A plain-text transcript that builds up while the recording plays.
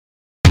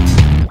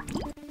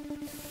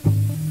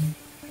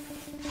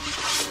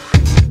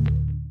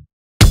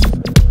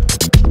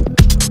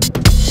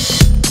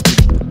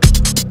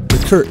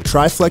Curt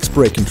Triflex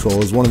brake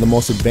control is one of the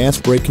most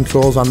advanced brake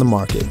controls on the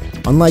market.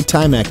 Unlike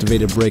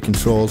time-activated brake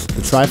controls,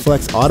 the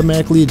Triflex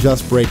automatically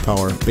adjusts brake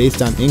power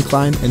based on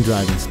incline and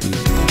driving speed.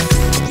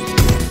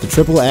 The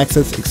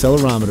triple-axis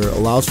accelerometer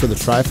allows for the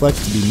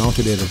Triflex to be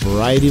mounted at a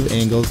variety of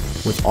angles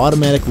with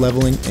automatic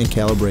leveling and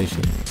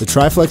calibration. The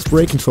Triflex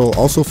brake control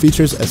also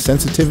features a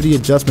sensitivity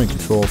adjustment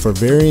control for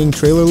varying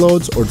trailer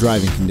loads or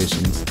driving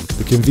conditions.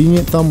 The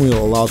convenient thumb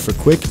wheel allows for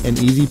quick and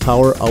easy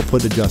power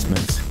output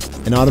adjustments.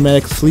 An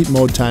automatic sleep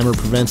mode timer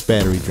prevents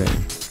battery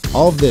drain.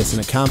 All of this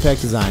in a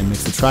compact design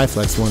makes the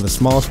Triflex one of the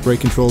smallest brake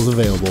controls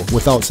available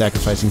without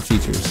sacrificing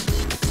features.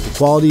 The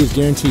quality is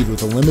guaranteed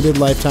with a limited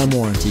lifetime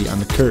warranty on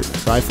the Curt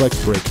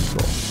Triflex brake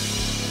control.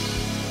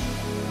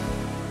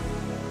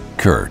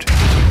 Curt,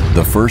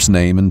 the first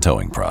name in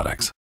towing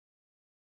products.